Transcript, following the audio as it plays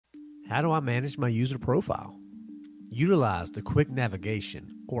How do I manage my user profile? Utilize the quick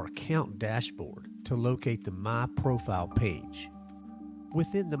navigation or account dashboard to locate the My Profile page.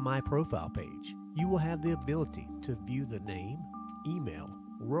 Within the My Profile page, you will have the ability to view the name, email,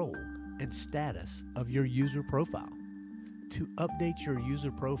 role, and status of your user profile. To update your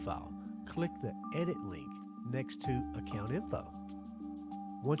user profile, click the Edit link next to Account Info.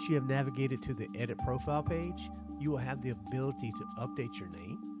 Once you have navigated to the Edit Profile page, you will have the ability to update your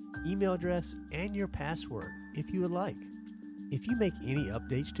name, email address, and your password if you would like. If you make any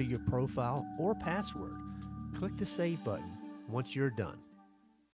updates to your profile or password, click the Save button once you're done.